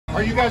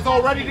Are you guys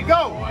all ready to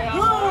go?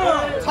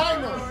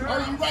 Timer,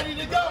 are you ready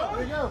to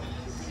go?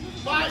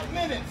 5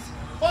 minutes.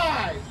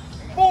 5,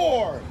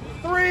 4,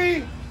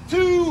 3,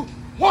 2,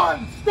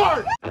 1,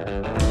 start!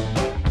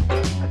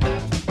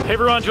 Hey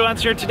everyone, Joe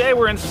Hansen here. Today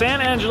we're in San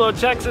Angelo,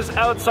 Texas,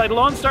 outside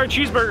Lonestar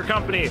Cheeseburger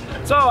Company.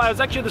 So I was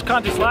actually at this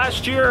contest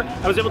last year.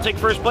 I was able to take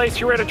first place.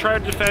 Here we're to try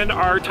to defend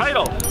our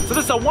title. So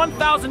this is a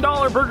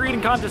 $1,000 burger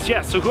eating contest,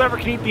 yes. So whoever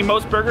can eat the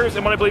most burgers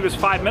in what I believe is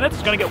 5 minutes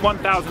is gonna get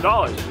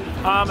 $1,000.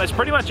 That's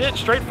pretty much it,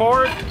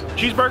 straightforward.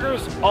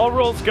 Cheeseburgers, all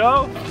rules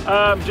go.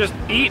 Just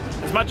eat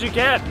as much as you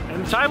can,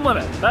 and time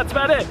limit. That's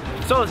about it.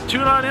 So let's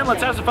tune on in,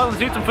 let's have some fun,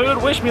 let's eat some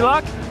food. Wish me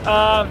luck.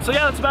 So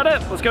yeah, that's about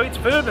it. Let's go eat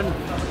some food, and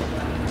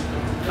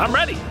I'm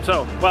ready.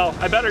 So, well,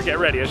 I better get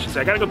ready, I should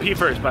say. I gotta go pee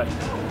first, but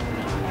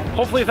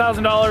hopefully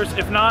 $1,000.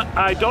 If not,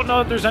 I don't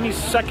know if there's any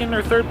second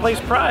or third place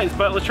prize,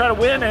 but let's try to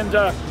win and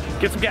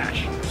get some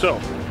cash. So,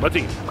 let's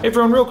eat. Hey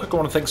everyone, real quick, I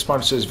want to thank the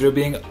sponsor of this video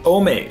being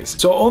Omaze.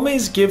 So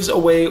Omaze gives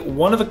away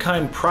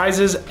one-of-a-kind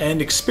prizes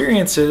and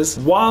experiences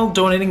while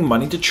donating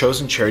money to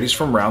chosen charities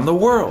from around the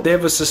world. They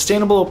have a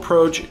sustainable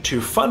approach to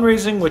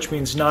fundraising, which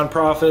means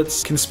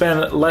nonprofits can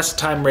spend less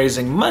time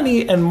raising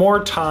money and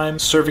more time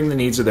serving the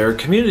needs of their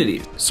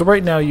communities. So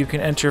right now you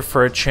can enter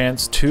for a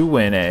chance to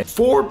win a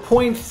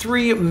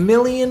 $4.3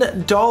 million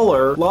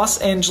Los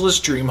Angeles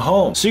dream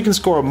home. So you can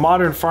score a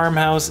modern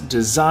farmhouse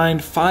designed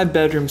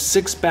 5-bedroom,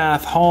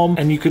 6-bath home,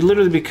 and you could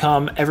literally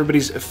become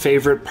everybody's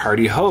favorite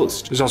party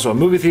host. There's also a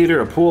movie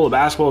theater, a pool, a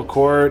basketball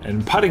court,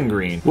 and putting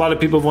green. A lot of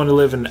people want to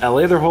live in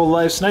LA their whole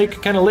life, so now you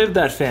can kind of live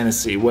that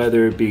fantasy,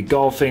 whether it be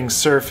golfing,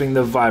 surfing,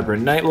 the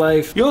vibrant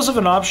nightlife. You also have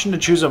an option to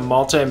choose a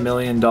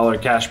multi-million-dollar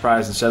cash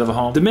prize instead of a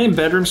home. The main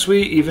bedroom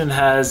suite even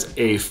has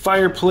a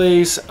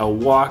fireplace, a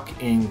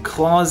walk-in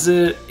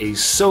closet, a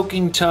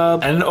soaking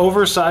tub, and an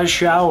oversized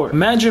shower.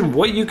 Imagine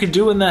what you could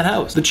do in that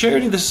house. The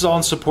charity this is all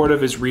in support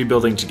of is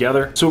Rebuilding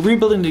Together. So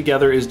Rebuilding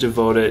Together is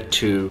devoted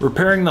to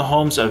repairing the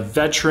homes of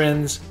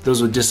veterans,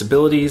 those with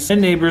disabilities, and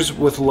neighbors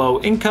with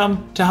low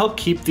income to help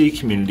keep the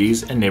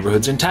communities and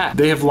neighborhoods intact.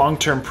 They have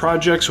long-term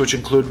projects which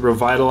include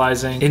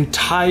revitalizing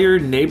entire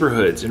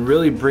neighborhoods and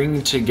really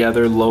bringing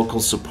together local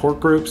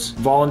support groups,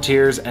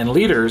 volunteers, and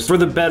leaders for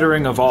the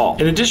bettering of all.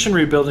 In addition,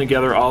 Rebuilding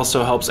Together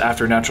also helps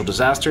after natural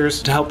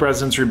disasters to help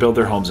residents rebuild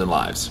their homes and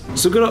lives.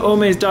 So go to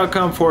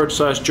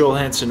omaze.com/Joel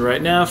Hansen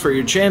right now for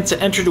your chance to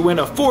enter to win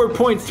a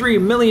 $4.3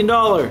 million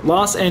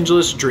Los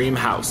Angeles dream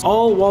house,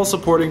 all while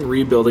supporting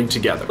Rebuilding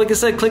Together. Like I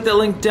said, click that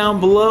link down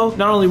below.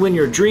 Not only win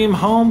your dream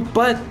home,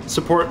 but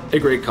support a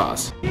great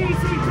cause. Easy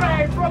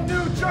Day from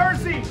New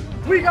Jersey.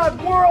 We got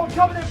World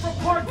coming in from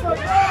parts of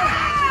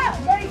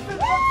Mason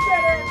from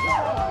San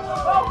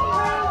Angelo,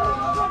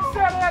 from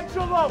San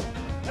Angelo,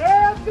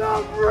 and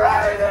the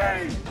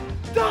reigning,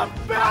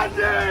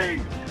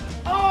 defending,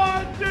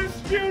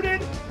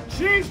 undisputed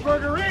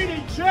cheeseburger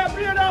eating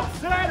champion of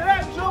San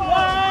Angelo,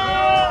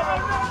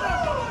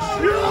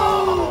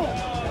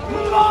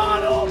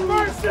 model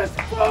versus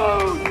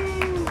food,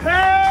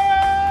 Hansen!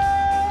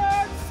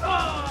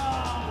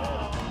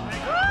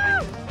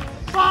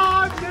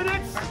 5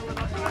 minutes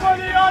for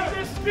the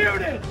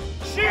undisputed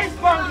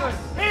cheeseburger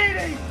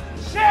eating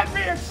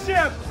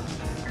championship.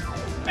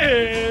 It's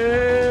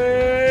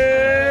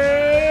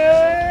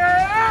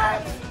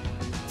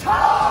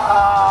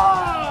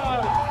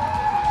time!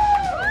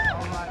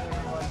 Alright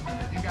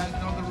everyone, you guys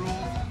know the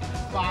rules.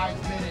 5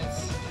 minutes.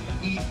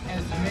 Eat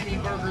as many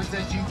burgers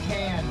as you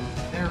can.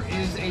 There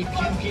is a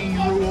puking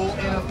rule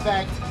in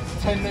effect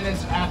 10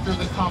 minutes after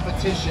the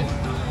competition.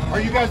 Are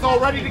you guys all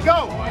ready to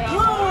go?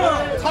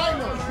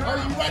 Timer, are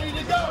you ready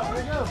to go?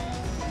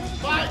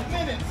 5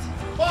 minutes.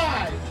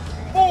 5,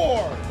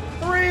 4,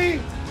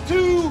 3,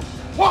 2,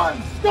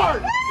 1,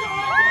 start!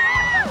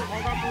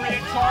 We're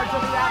in charge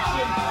of the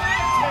action.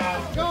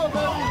 Go,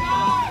 baby!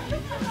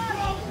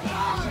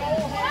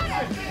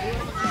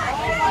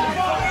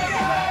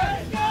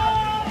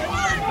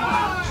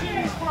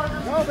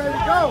 Go, baby,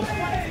 go!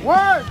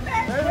 One,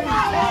 baby!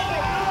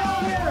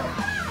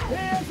 He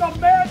is a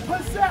man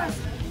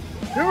possessed.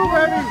 2,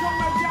 baby!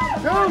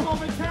 2!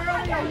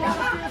 Momentarily, a lot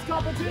of fierce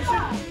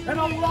competition and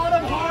a lot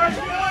of hard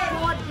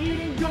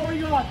eating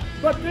going on.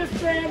 But this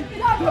man,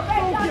 the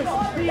focus,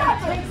 the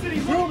intensity,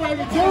 2,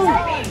 baby, 2!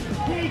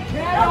 he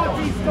cannot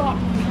be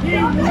stopped. He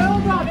will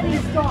not be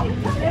stopped.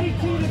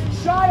 18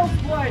 is child's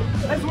play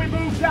as we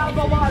move down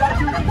the line. As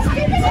you can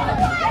see,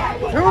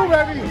 2,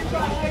 baby!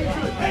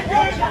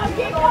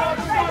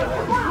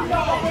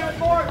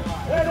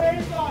 it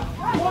is on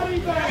 20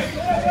 bags.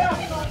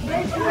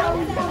 Make sure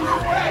he's going to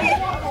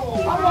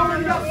I've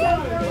already got 7.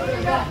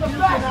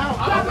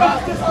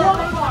 That's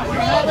disqualified. We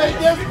have a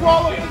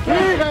disqualification. 3,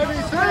 baby,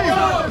 3!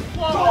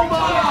 Oh my!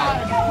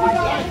 Come on,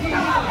 RC!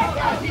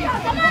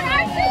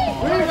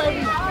 3,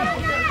 baby!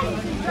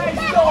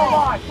 He's still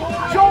alive.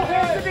 Joe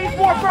Hansen needs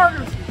more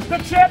burgers. The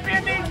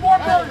champion needs more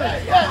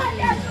burgers.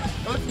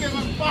 Let's give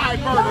him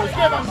 5 burgers.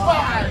 Give him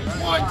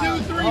 5. 1,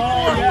 2, 3, 4,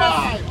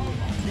 5.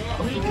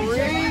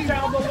 3,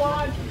 Down the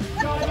line.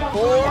 4,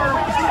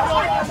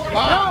 5.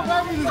 Go,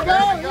 baby, let's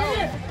go.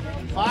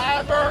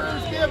 5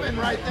 burgers given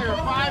right there.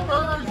 5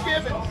 burgers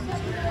given.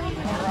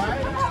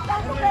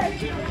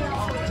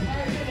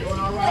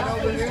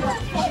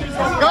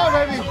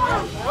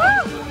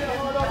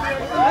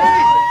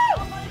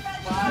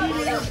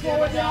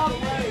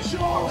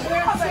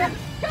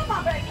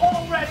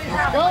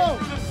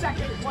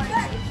 second place.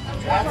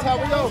 That's how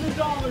we go.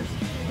 $1,000.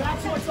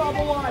 That's what's on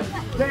the line.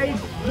 They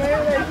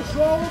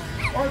drove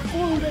or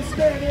flew this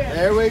man in.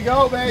 There we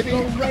go, baby.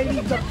 The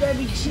reigning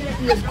defending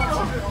champion,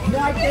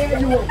 Mike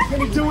Angelo.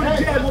 Can he do it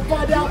again? We'll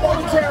find out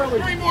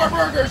momentarily. 3 more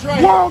burgers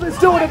right World is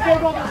doing it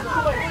big on this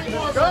plate.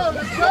 Let's go,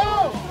 let's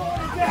go.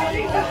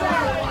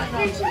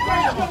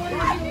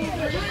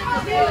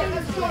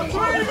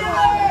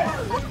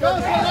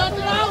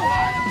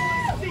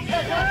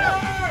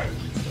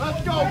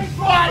 Let's go.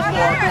 5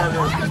 more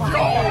burgers to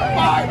Joel.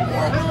 5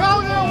 more. Let's go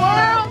now,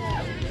 world.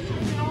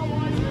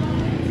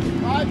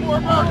 5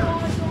 more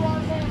burgers.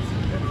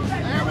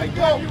 There we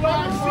go.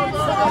 5 more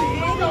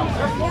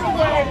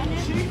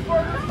burgers.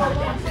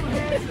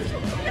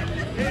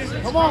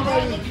 Come on,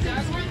 baby.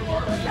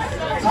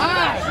 5.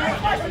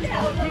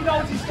 He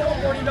knows he's still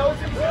aboard. He knows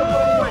he's still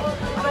aboard.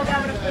 I don't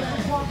have an official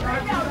clock.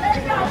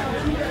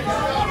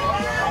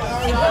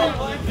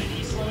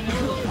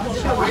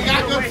 We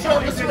got good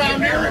service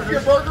around here. If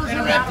your burgers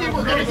are empty,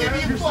 we're going to give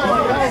you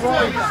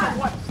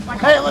 $4.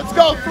 Hey, let's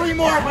go. 3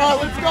 more, bro.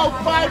 Let's go.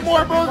 5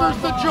 more burgers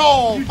to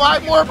Joel.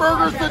 5 more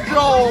burgers to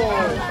Joel.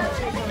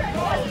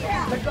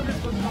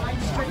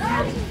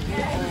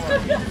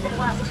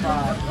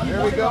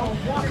 There we go.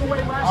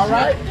 All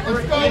right.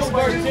 Let's go. 2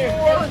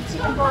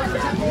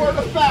 more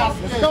the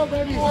fastest. Let's go,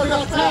 baby. 2 more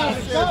the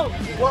fastest.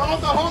 We're on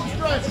the home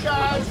stretch,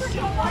 guys. Let's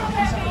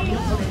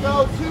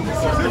go. 2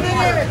 more. 2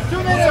 minutes. 2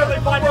 minutes.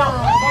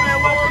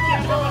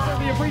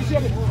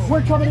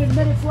 We're coming in,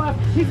 minutes left.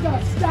 He's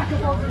got a stack of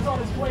burgers on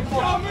his plate. We're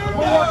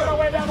working our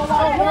way down the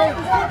line.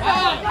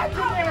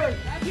 Legendary.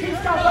 He's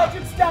got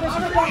legend status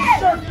on his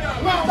shirt. He's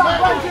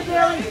got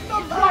legendary.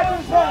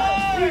 Driver's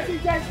head. Easy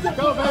gangster.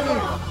 Go, baby.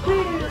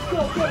 Beating is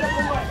still good on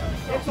the way.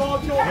 It's all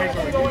Joe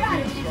Hansen going to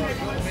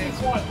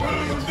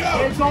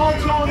It's all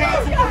Joe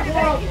Hansen.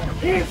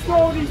 He's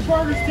throwing these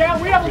burgers down.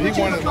 We have a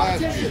legitimate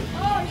competition.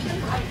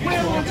 We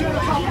have a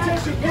legitimate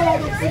competition. We're on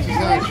the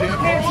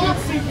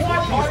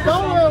Let's go,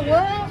 world.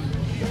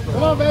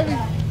 Come on, baby.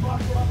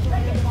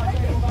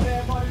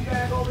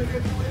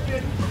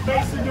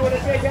 Mason doing a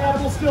big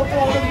animal, still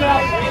throwing him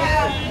down.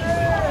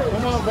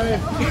 Come on, baby.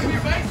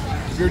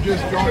 You're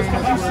just joining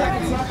us.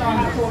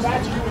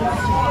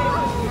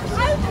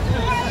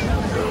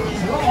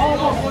 We're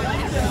almost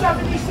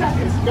 70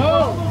 seconds.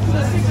 Go. To the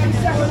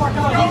 60-second mark.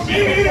 Go,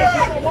 beat it!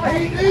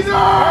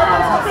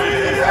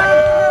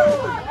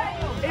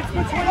 It's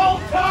between all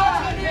time.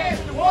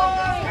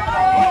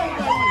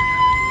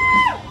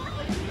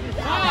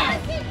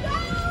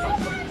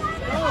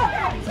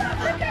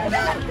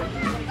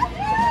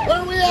 Where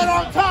are we at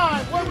on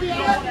time? Where are we at?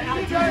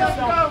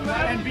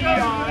 And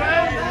beyond.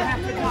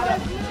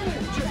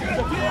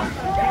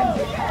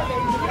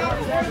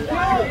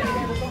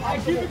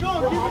 Keep it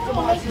going, keep it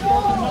going.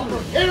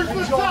 Here's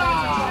the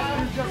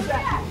time.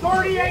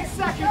 38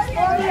 seconds, 38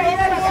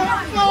 seconds.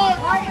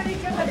 I think he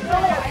can do it.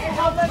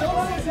 I'll let it go.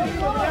 We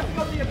have to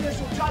go to the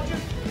official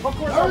judges. Of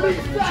course, 30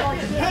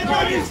 seconds.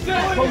 30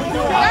 seconds.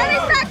 30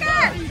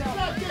 seconds.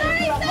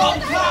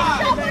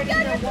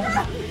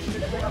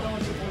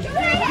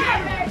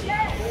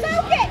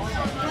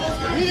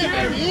 Eat it,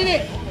 baby, eat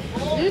it.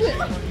 Eat it.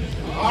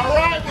 All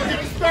right, we're going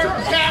to start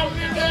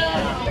counting down.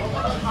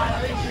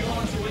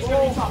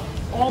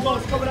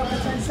 Almost coming up to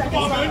 10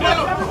 seconds.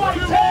 Everybody,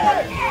 10,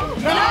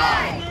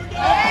 9,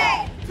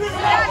 8,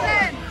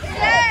 7,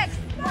 6,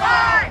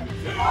 5,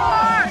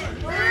 4,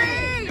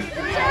 3,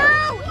 2,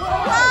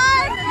 1.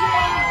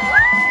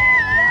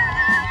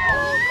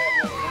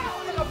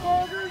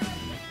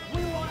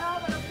 we will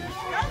have an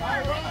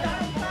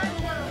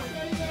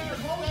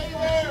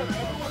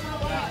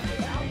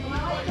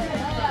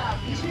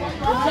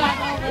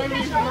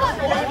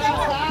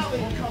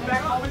come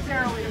back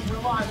momentarily as we're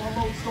live on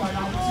Lonestar.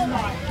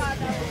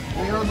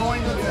 We are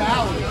going to the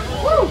valley. You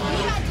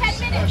got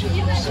 10 minutes. You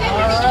got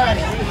 10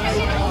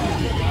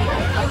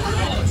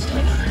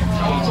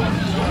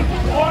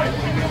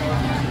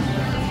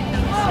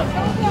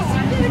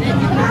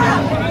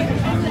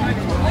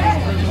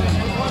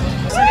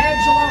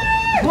 Angelo,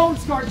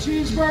 Lonestar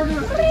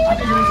Cheeseburger. I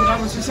think it was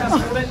another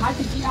successful bit. I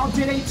think he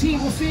outdid 18.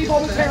 We'll see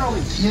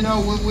momentarily. You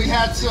know, we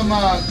had some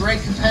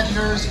great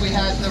competitors. We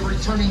had the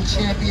returning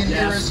champion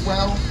here as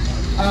well.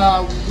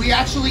 We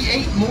actually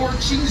ate more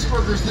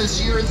cheeseburgers this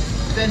year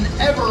than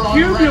ever on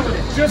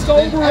record. Just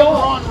Than overall.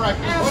 ever on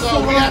record.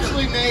 So we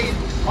actually made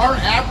our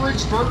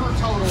average burger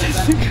total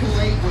that people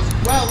ate was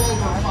well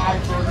over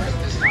 5 burgers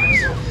this time.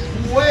 So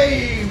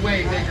way,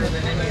 way bigger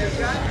than any of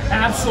them.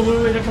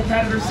 Absolutely, the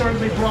competitors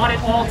certainly brought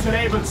it all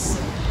today, but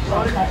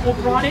a couple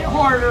brought it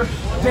harder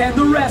than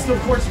the rest.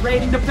 Of course,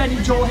 reigning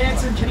defending Joel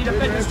Hansen. Can he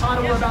defend his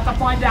title? We're about to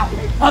find out.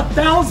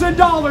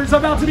 $1,000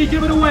 about to be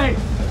given away.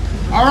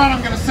 All right,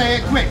 I'm going to say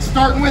it quick.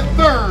 Starting with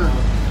third,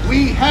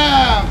 we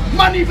have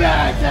Money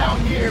Bag down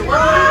here.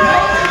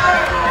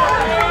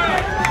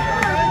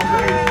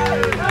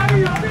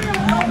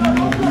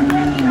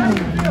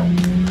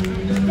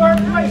 Third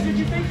place, did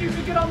you think you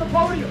could get on the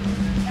podium?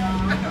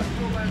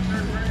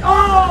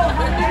 Oh,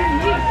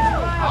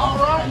 All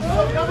right,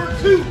 so number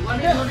 2.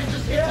 Let me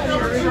just get to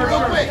number 2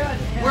 real quick.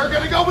 We're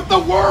going to go with the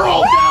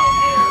world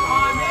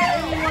down here.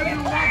 Anyone who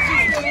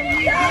watches this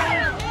knew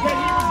that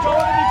he was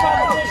going to be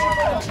competition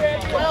for the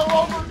champion. Well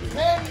over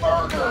 10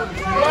 burgers.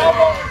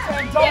 Well over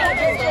 10 double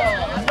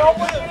digits. No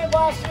one did it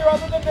last year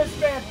other than this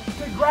man.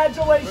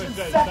 Congratulations,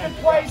 second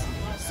place.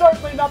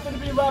 Certainly nothing to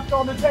be left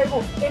on the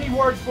table. Any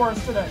words for us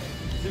today?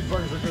 These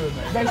burgers are good,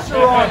 man. They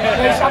sure are.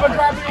 They have a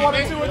grab you 1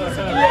 or 2 of this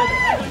at the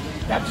end.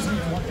 That just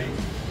means one thing.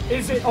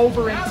 Is it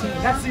over 18?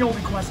 That's the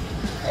only question.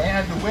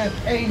 And with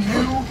a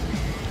new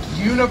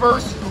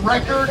universe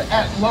record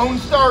at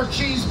Lonestar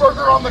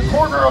Cheeseburger on the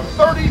corner of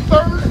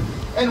 33rd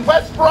and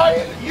West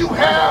Bryant, you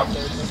have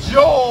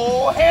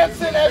Joel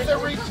Hansen as a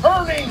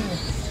returning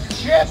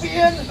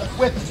champion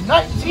with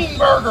 19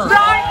 burgers.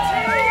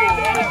 19!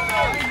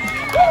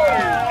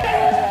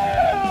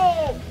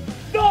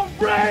 The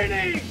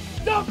reigning,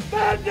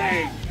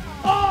 defending,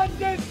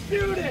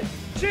 undisputed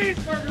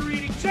cheeseburger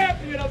eating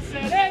champion of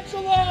San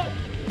Angelo,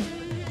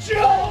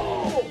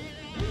 Joe!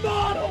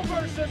 Model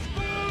versus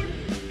food,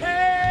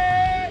 Hansen!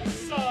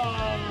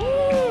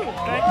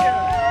 Thank you.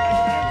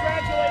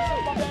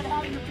 Congratulations, my man.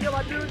 How do you feel?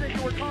 I knew that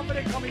you were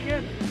confident coming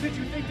in. Did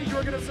you think that you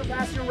were going to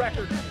surpass your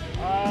record?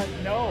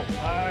 No.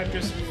 I'm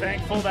just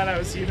thankful that I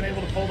was even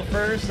able to pull the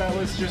first. That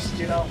was just,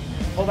 you know,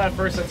 pull that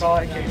first. That's all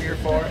I came here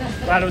for.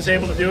 Glad I was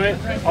able to do it.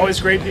 Always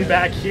great to be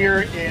back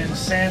here in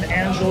San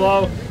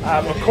Angelo.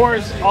 Of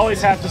course,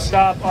 always have to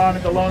stop on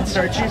at the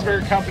Lonestar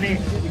Cheeseburger Company.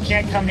 You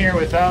can't come here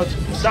without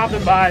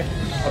stopping by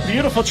a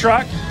beautiful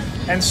truck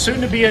and soon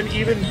to be an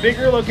even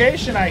bigger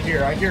location. I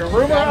hear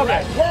rumor of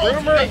it.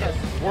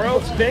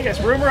 World's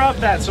biggest. Rumor of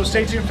that. So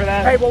stay tuned for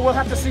that. Hey, well, we'll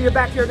have to see you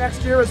back here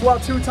next year as well.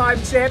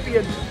 2-time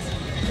champion.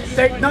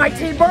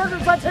 19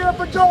 burgers. Let's hear it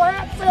for Joe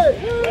Hansen.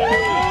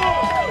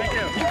 Thank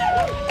you.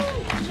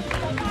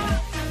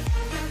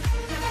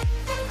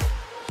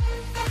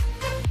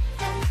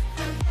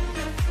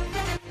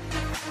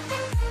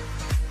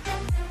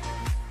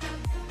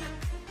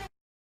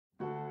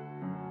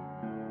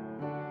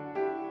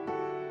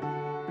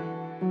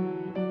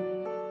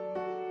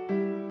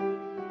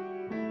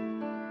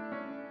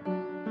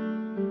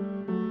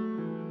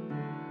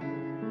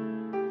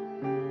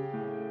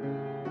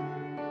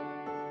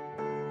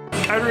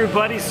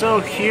 Everybody, so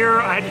here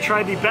I had to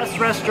try the best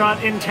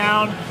restaurant in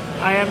town.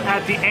 I am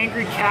at the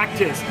Angry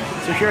Cactus.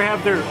 So here I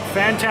have their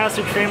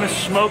fantastic, famous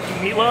smoked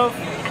meatloaf.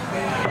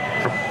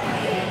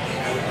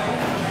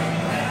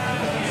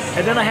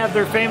 And then I have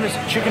their famous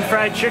chicken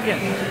fried chicken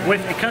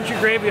with a country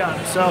gravy on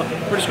it. So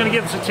we're just gonna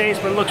give this a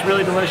taste, but it looks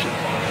really delicious.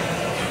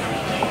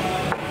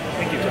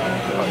 Thank you, Tom.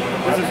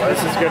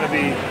 This is gonna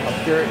be.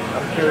 I'm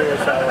curious.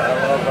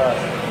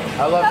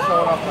 I love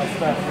showing off my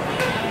stuff.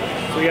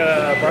 So we got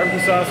a barbecue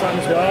sauce on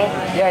as well.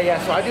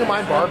 Yeah. So I do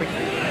mine barbecue.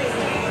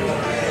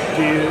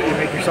 Do you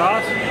make your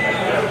sauce?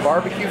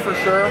 Barbecue for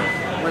sure.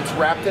 It's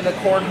wrapped in a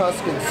corn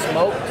husk and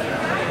smoked,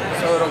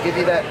 so it'll give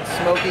you that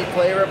smoky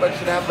flavor, but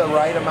should have the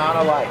right amount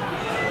of like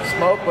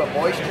smoke but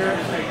moisture.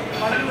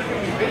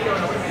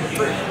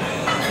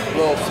 A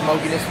little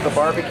smokiness with the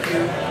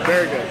barbecue.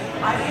 Very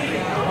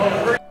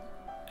good.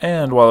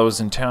 And while I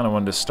was in town, I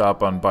wanted to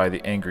stop on by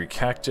the Angry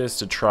Cactus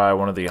to try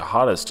one of the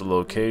hottest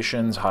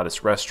locations,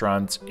 hottest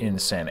restaurants in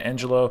San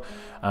Angelo.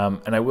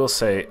 And I will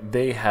say,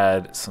 they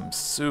had some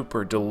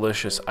super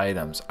delicious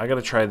items. I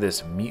gotta try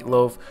this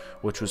meatloaf,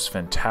 which was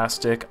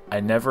fantastic. I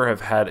never have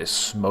had a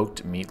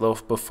smoked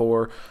meatloaf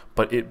before,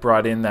 but it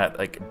brought in that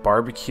like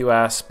barbecue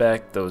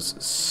aspect, those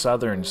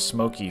southern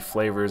smoky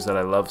flavors that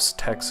I love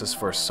Texas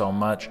for so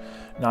much.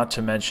 Not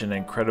to mention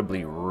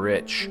incredibly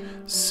rich,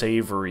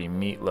 savory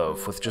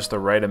meatloaf with just the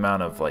right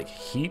amount of like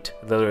heat.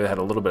 They had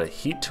a little bit of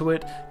heat to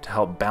it to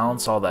help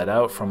balance all that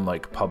out from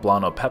like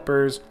poblano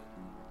peppers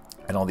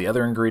and all the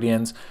other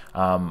ingredients.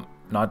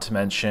 Not to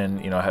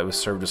mention, you know, it was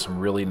served with some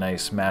really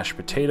nice mashed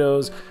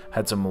potatoes,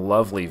 had some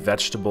lovely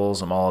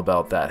vegetables. I'm all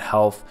about that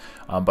health.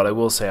 But I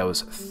will say I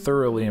was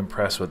thoroughly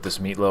impressed with this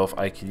meatloaf.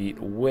 I could eat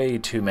way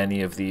too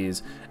many of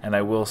these. And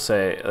I will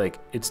say, like,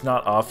 it's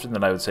not often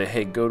that I would say,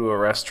 hey, go to a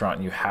restaurant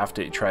and you have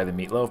to try the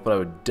meatloaf, but I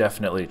would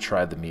definitely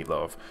try the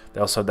meatloaf.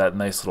 They also had that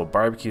nice little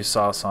barbecue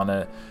sauce on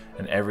it,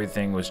 and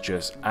everything was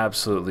just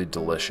absolutely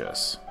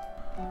delicious.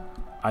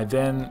 I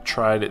then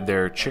tried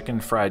their chicken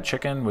fried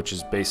chicken, which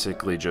is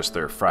basically just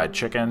their fried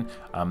chicken.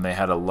 They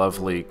had a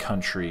lovely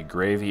country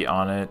gravy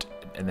on it,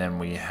 and then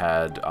we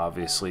had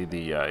obviously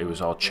it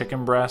was all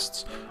chicken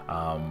breasts,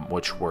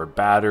 which were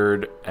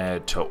battered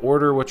to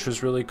order, which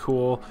was really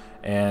cool,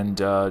 and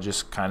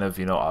just kind of,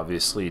 you know,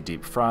 obviously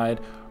deep fried.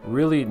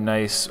 Really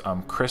nice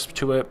crisp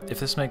to it. If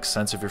this makes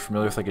sense, if you're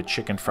familiar with like a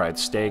chicken fried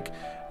steak,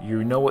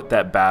 you know what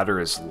that batter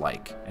is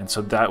like. And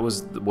so that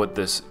was what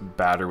this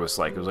batter was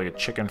like. It was like a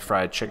chicken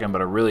fried chicken,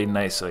 but a really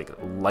nice like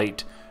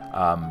light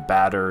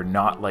batter,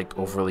 not like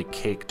overly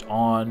caked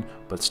on,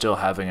 but still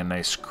having a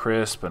nice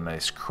crisp, a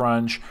nice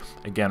crunch.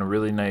 Again,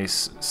 really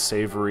nice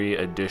savory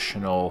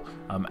additional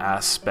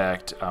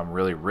aspect,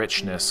 really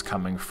richness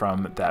coming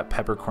from that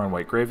peppercorn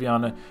white gravy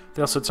on it.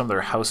 They also had some of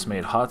their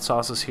house-made hot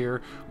sauces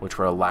here, which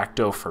were a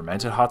lacto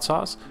fermented hot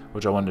sauce,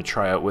 which I wanted to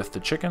try out with the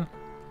chicken.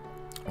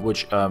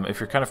 Which, if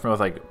you're kind of familiar with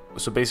like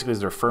So basically,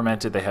 they're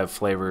fermented. They have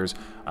flavors,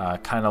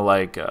 kind of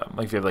like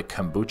if you have like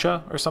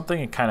kombucha or something.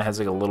 It kind of has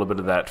like a little bit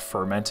of that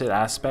fermented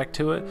aspect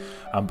to it.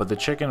 But the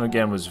chicken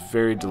again was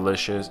very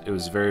delicious. It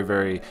was very,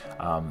 very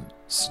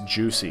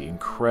juicy,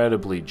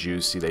 incredibly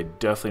juicy. They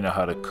definitely know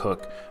how to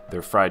cook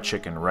their fried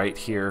chicken right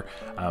here.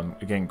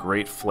 Again,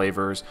 great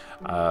flavors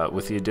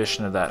with the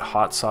addition of that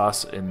hot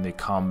sauce in the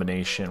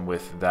combination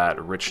with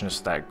that richness,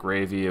 that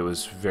gravy. It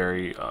was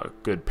very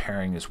good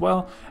pairing as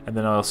well. And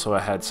then also I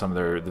had some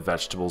of the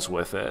vegetables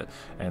with it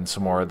and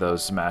some more of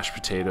those mashed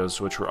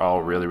potatoes, which were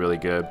all really, really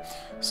good.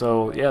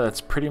 So yeah,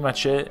 that's pretty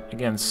much it.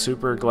 Again,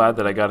 super glad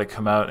that I got to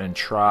come out and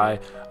try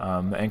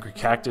the Angry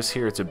Cactus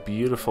here. It's a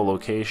beautiful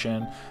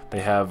location.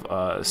 They have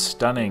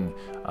stunning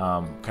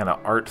kind of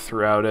art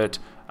throughout it.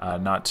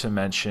 Not to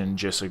mention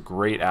just a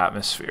great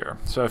atmosphere.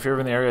 So if you're ever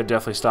in the area,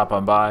 definitely stop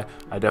on by.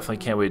 I definitely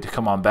can't wait to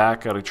come on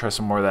back. Gotta try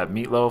some more of that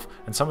meatloaf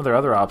and some of their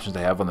other options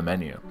they have on the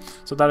menu.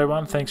 So that,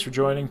 everyone, thanks for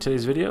joining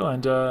today's video,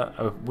 and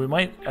we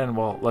might, and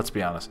well, let's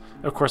be honest,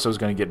 of course I was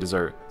gonna get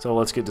dessert, so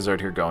let's get dessert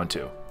here going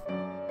too.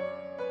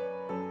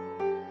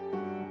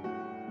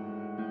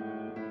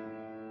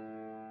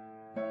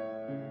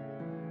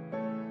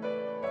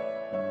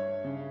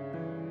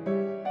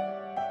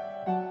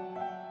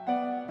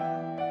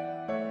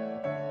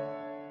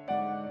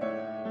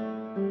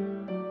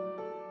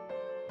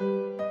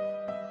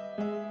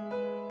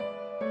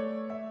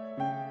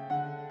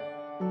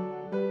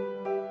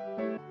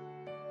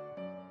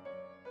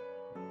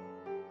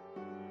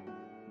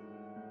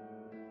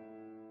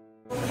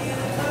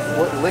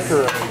 What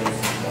liquor?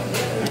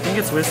 I think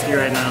it's whiskey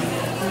right now.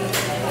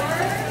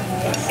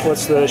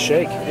 What's the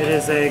shake? It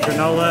is a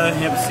granola,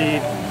 hemp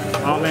seed,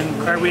 almond.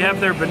 All right, we have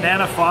their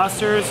banana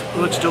Fosters. It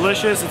looks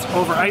delicious. It's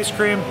over ice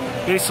cream.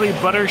 Basically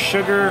butter,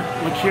 sugar,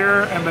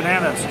 liqueur, and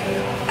bananas.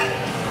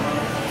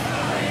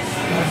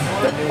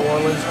 The New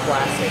Orleans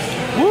classic.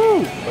 Woo!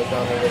 Put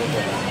down a little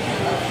bit.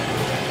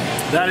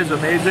 That is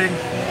amazing.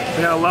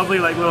 We got a lovely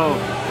like little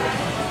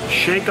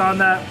shake on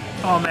that.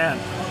 Oh man,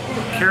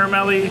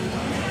 caramelly,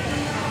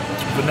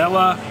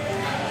 vanilla,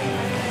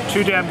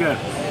 too damn good.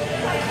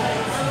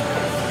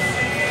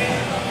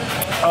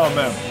 Oh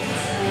man,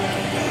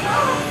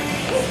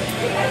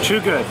 too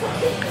good.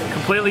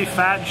 Completely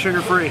fat and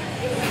sugar free.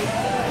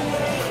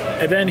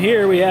 And then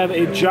here we have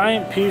a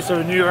giant piece of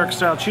a New York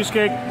style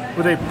cheesecake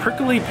with a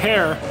prickly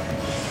pear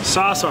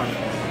sauce on it,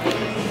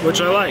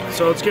 which I like.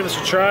 So let's give this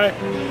a try.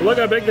 Look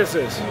how big this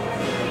is.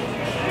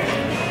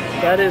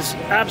 That is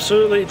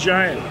absolutely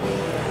giant.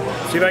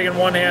 See if I can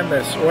one hand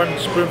this, one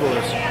spoonful of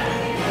this.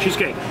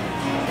 Cheesecake.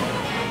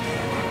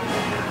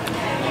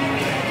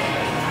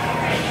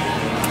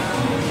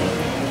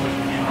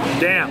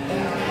 Damn.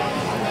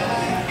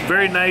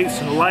 Very nice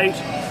and light.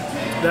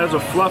 That is a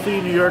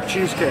fluffy New York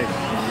cheesecake.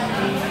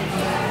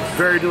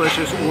 Very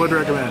delicious, would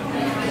recommend.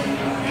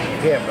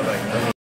 Yeah, but like.